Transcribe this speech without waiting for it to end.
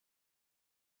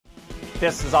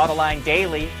This is Autoline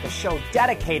Daily, the show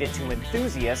dedicated to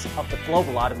enthusiasts of the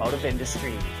global automotive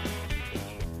industry.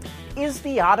 Is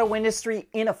the auto industry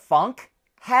in a funk?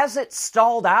 Has it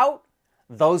stalled out?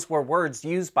 Those were words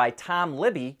used by Tom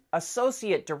Libby,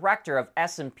 Associate Director of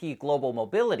S&P Global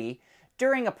Mobility,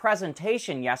 during a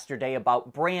presentation yesterday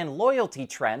about brand loyalty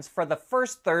trends for the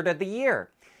first third of the year.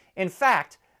 In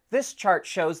fact, this chart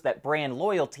shows that brand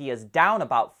loyalty is down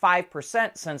about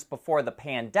 5% since before the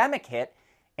pandemic hit,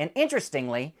 and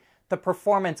interestingly, the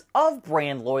performance of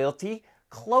brand loyalty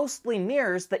closely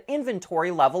mirrors the inventory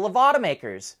level of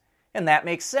automakers. And that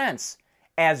makes sense.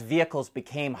 As vehicles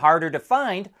became harder to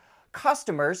find,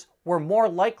 customers were more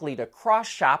likely to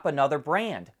cross-shop another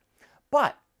brand.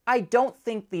 But I don't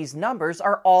think these numbers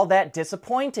are all that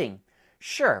disappointing.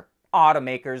 Sure,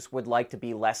 automakers would like to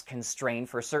be less constrained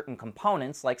for certain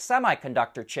components like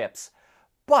semiconductor chips,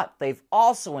 but they've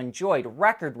also enjoyed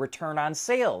record return on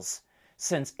sales.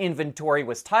 Since inventory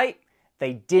was tight,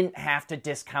 they didn't have to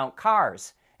discount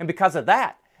cars. And because of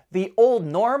that, the old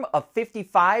norm of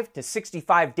 55 to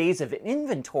 65 days of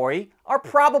inventory are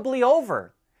probably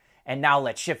over. And now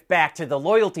let's shift back to the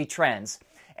loyalty trends.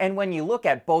 And when you look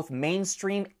at both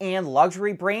mainstream and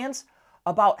luxury brands,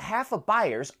 about half of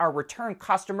buyers are return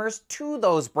customers to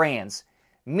those brands,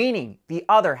 meaning the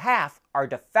other half are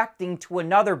defecting to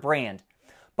another brand.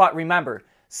 But remember,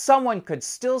 someone could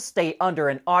still stay under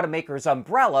an automaker's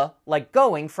umbrella, like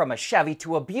going from a Chevy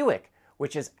to a Buick,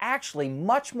 which is actually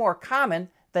much more common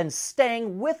than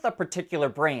staying with a particular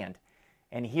brand.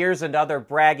 And here's another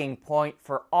bragging point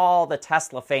for all the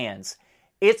Tesla fans.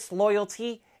 Its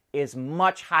loyalty is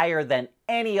much higher than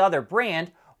any other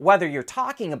brand, whether you're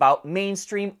talking about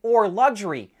mainstream or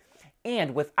luxury.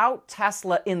 And without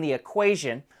Tesla in the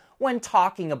equation, when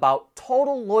talking about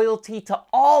total loyalty to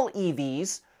all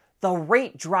EVs, the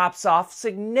rate drops off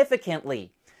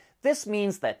significantly. This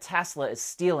means that Tesla is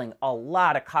stealing a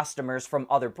lot of customers from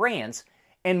other brands,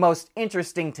 and most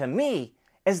interesting to me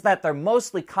is that they're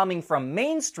mostly coming from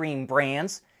mainstream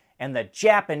brands, and the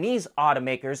Japanese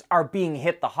automakers are being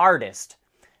hit the hardest.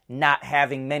 Not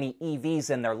having many EVs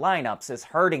in their lineups is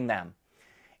hurting them.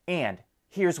 And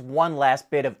here's one last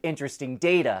bit of interesting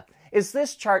data. Is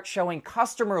this chart showing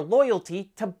customer loyalty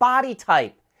to body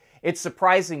type? It's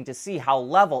surprising to see how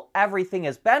level everything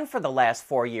has been for the last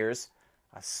 4 years,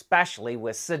 especially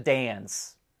with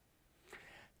sedans.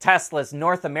 Tesla's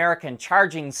North American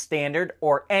Charging Standard,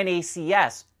 or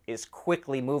NACS, is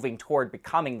quickly moving toward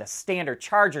becoming the standard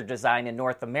charger design in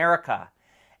North America.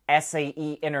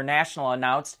 SAE International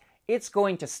announced it's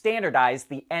going to standardize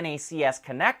the NACS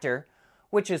connector,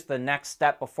 which is the next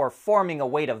step before forming a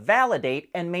way to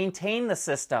validate and maintain the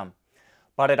system.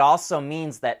 But it also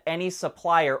means that any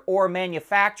supplier or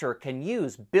manufacturer can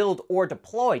use, build, or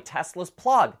deploy Tesla's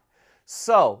plug.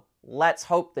 So, let's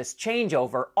hope this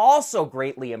changeover also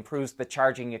greatly improves the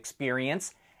charging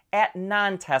experience at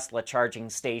non-Tesla charging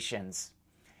stations.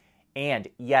 And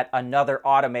yet another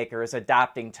automaker is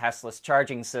adopting Tesla's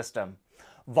charging system.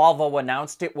 Volvo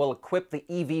announced it will equip the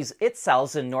EVs it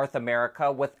sells in North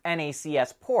America with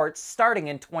NACS ports starting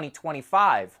in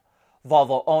 2025.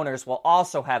 Volvo owners will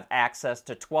also have access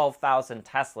to 12,000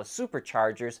 Tesla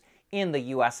superchargers in the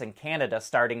US and Canada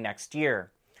starting next year.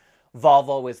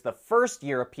 Volvo is the first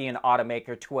European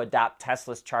automaker to adopt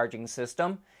Tesla's charging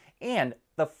system and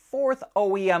the fourth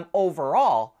OEM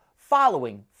overall,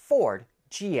 following Ford,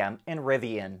 GM, and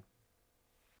Rivian.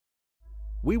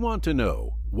 We want to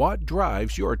know what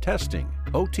drives your testing.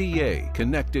 OTA,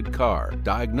 connected car,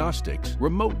 diagnostics,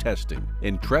 remote testing.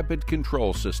 Intrepid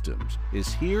Control Systems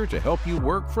is here to help you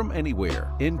work from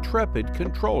anywhere. Intrepid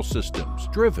Control Systems,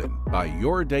 driven by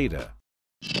your data.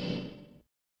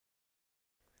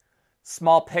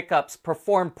 Small pickups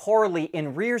perform poorly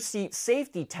in rear seat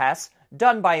safety tests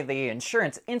done by the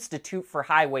Insurance Institute for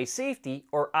Highway Safety,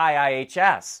 or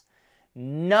IIHS.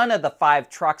 None of the 5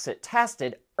 trucks it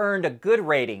tested earned a good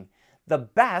rating. The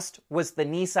best was the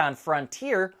Nissan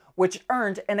Frontier, which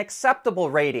earned an acceptable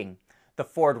rating. The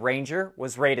Ford Ranger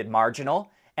was rated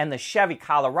marginal, and the Chevy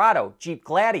Colorado, Jeep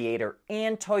Gladiator,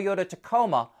 and Toyota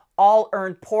Tacoma all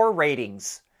earned poor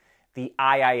ratings. The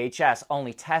IIHS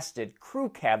only tested crew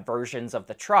cab versions of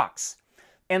the trucks.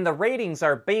 And the ratings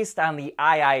are based on the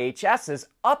IIHS's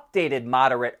updated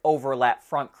moderate overlap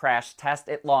front crash test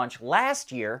it launched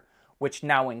last year, which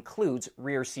now includes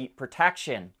rear seat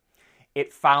protection.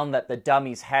 It found that the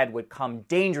dummy's head would come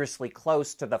dangerously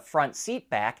close to the front seat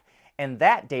back, and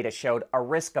that data showed a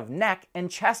risk of neck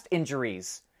and chest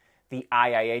injuries. The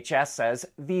IIHS says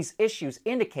these issues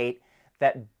indicate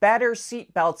that better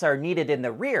seat belts are needed in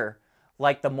the rear,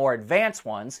 like the more advanced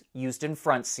ones used in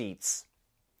front seats.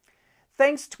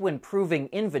 Thanks to improving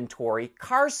inventory,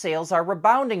 car sales are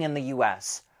rebounding in the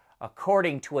U.S.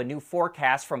 According to a new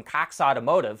forecast from Cox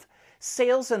Automotive,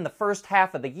 sales in the first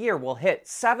half of the year will hit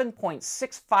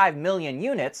 7.65 million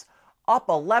units, up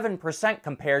 11%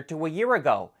 compared to a year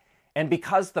ago. And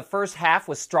because the first half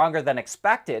was stronger than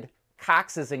expected,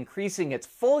 Cox is increasing its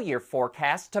full-year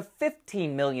forecast to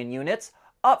 15 million units,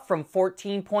 up from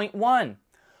 14.1.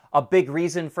 A big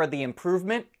reason for the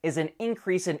improvement is an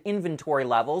increase in inventory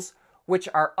levels, which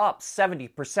are up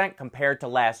 70% compared to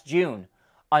last June.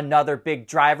 Another big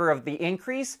driver of the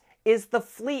increase is the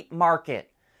fleet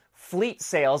market. Fleet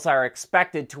sales are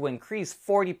expected to increase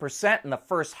 40% in the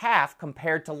first half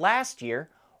compared to last year,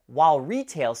 while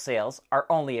retail sales are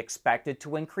only expected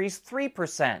to increase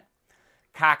 3%.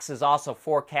 Cox is also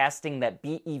forecasting that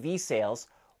BEV sales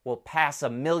will pass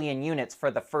 1 million units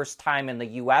for the first time in the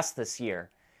U.S. this year.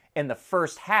 In the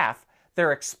first half,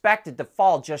 they're expected to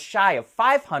fall just shy of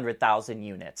 500,000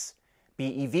 units.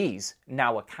 BEVs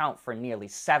now account for nearly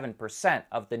 7%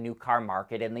 of the new car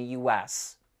market in the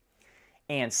U.S.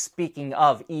 And speaking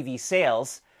of EV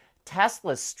sales,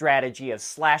 Tesla's strategy of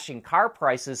slashing car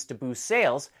prices to boost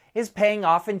sales is paying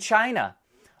off in China.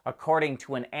 According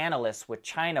to an analyst with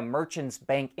China Merchants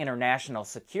Bank International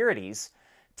Securities,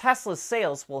 Tesla's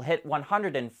sales will hit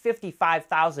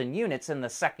 155,000 units in the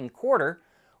second quarter,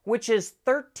 which is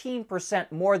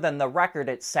 13% more than the record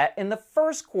it set in the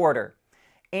first quarter.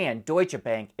 And Deutsche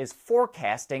Bank is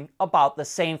forecasting about the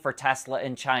same for Tesla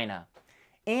in China.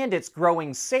 And it's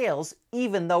growing sales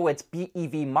even though its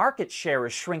BEV market share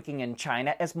is shrinking in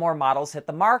China as more models hit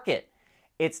the market.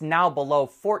 It's now below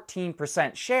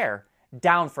 14% share,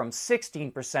 down from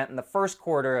 16% in the first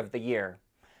quarter of the year.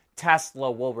 Tesla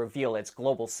will reveal its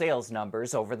global sales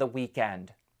numbers over the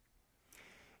weekend.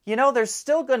 You know, there's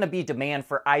still going to be demand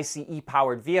for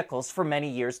ICE-powered vehicles for many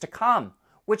years to come,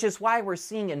 which is why we're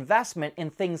seeing investment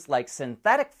in things like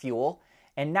synthetic fuel,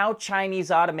 and now Chinese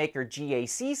automaker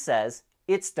GAC says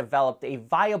it's developed a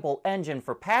viable engine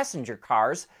for passenger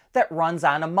cars that runs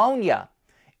on ammonia.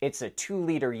 It's a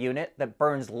 2-liter unit that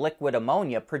burns liquid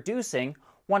ammonia, producing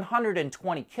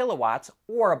 120 kilowatts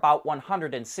or about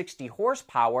 160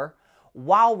 horsepower,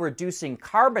 while reducing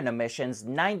carbon emissions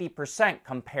 90%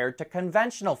 compared to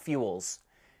conventional fuels.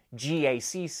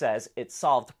 GAC says it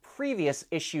solved previous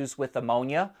issues with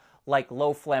ammonia, like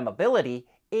low flammability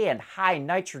and high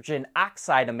nitrogen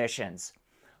oxide emissions.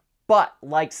 But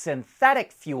like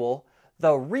synthetic fuel,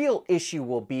 the real issue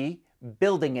will be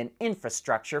building an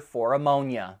infrastructure for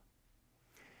ammonia.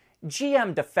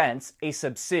 GM Defense, a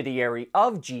subsidiary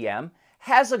of GM,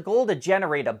 has a goal to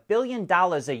generate $1 billion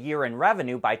a year in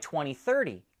revenue by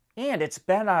 2030, and it's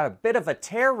been on a bit of a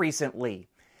tear recently.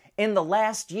 In the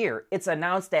last year, it's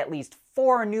announced at least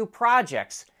 4 new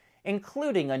projects,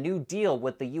 including a new deal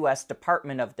with the U.S.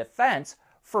 Department of Defense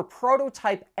for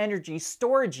prototype energy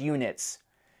storage units.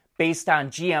 Based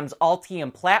on GM's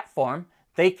Ultium platform,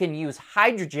 they can use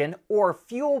hydrogen or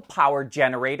fuel-powered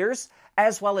generators,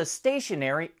 as well as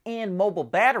stationary and mobile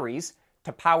batteries,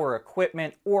 to power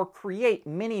equipment or create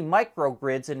mini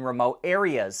microgrids in remote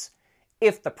areas.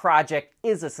 If the project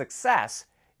is a success,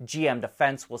 GM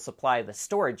Defense will supply the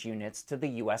storage units to the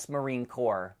U.S. Marine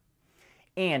Corps.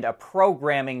 And a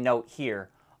programming note here,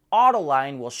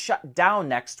 Autoline will shut down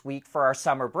next week for our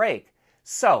summer break,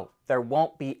 so there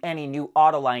won't be any new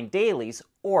Autoline dailies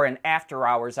or an after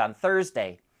hours on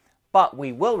Thursday. But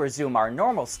we will resume our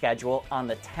normal schedule on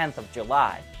the 10th of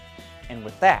July. And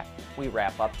with that, we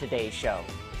wrap up today's show.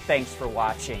 Thanks for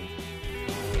watching.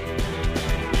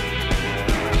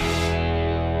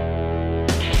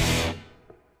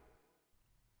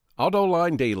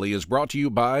 Autoline Daily is brought to you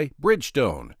by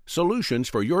Bridgestone, solutions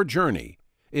for your journey.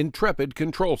 Intrepid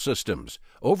Control Systems,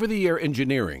 over-the-air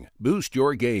engineering, boost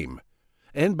your game.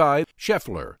 And by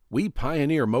Schaeffler, we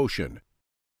pioneer motion.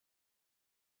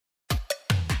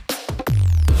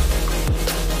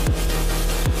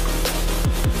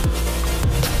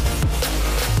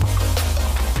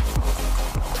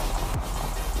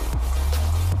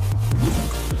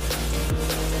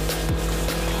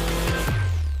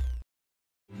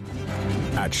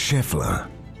 At Schaeffler,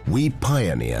 we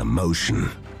pioneer motion.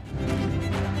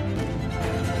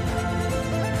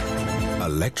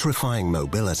 Electrifying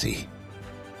mobility,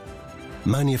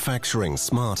 manufacturing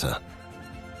smarter,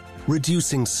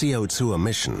 reducing CO2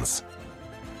 emissions,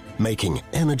 making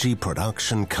energy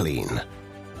production clean.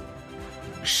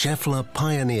 Schaeffler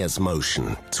pioneers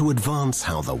motion to advance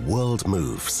how the world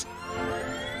moves.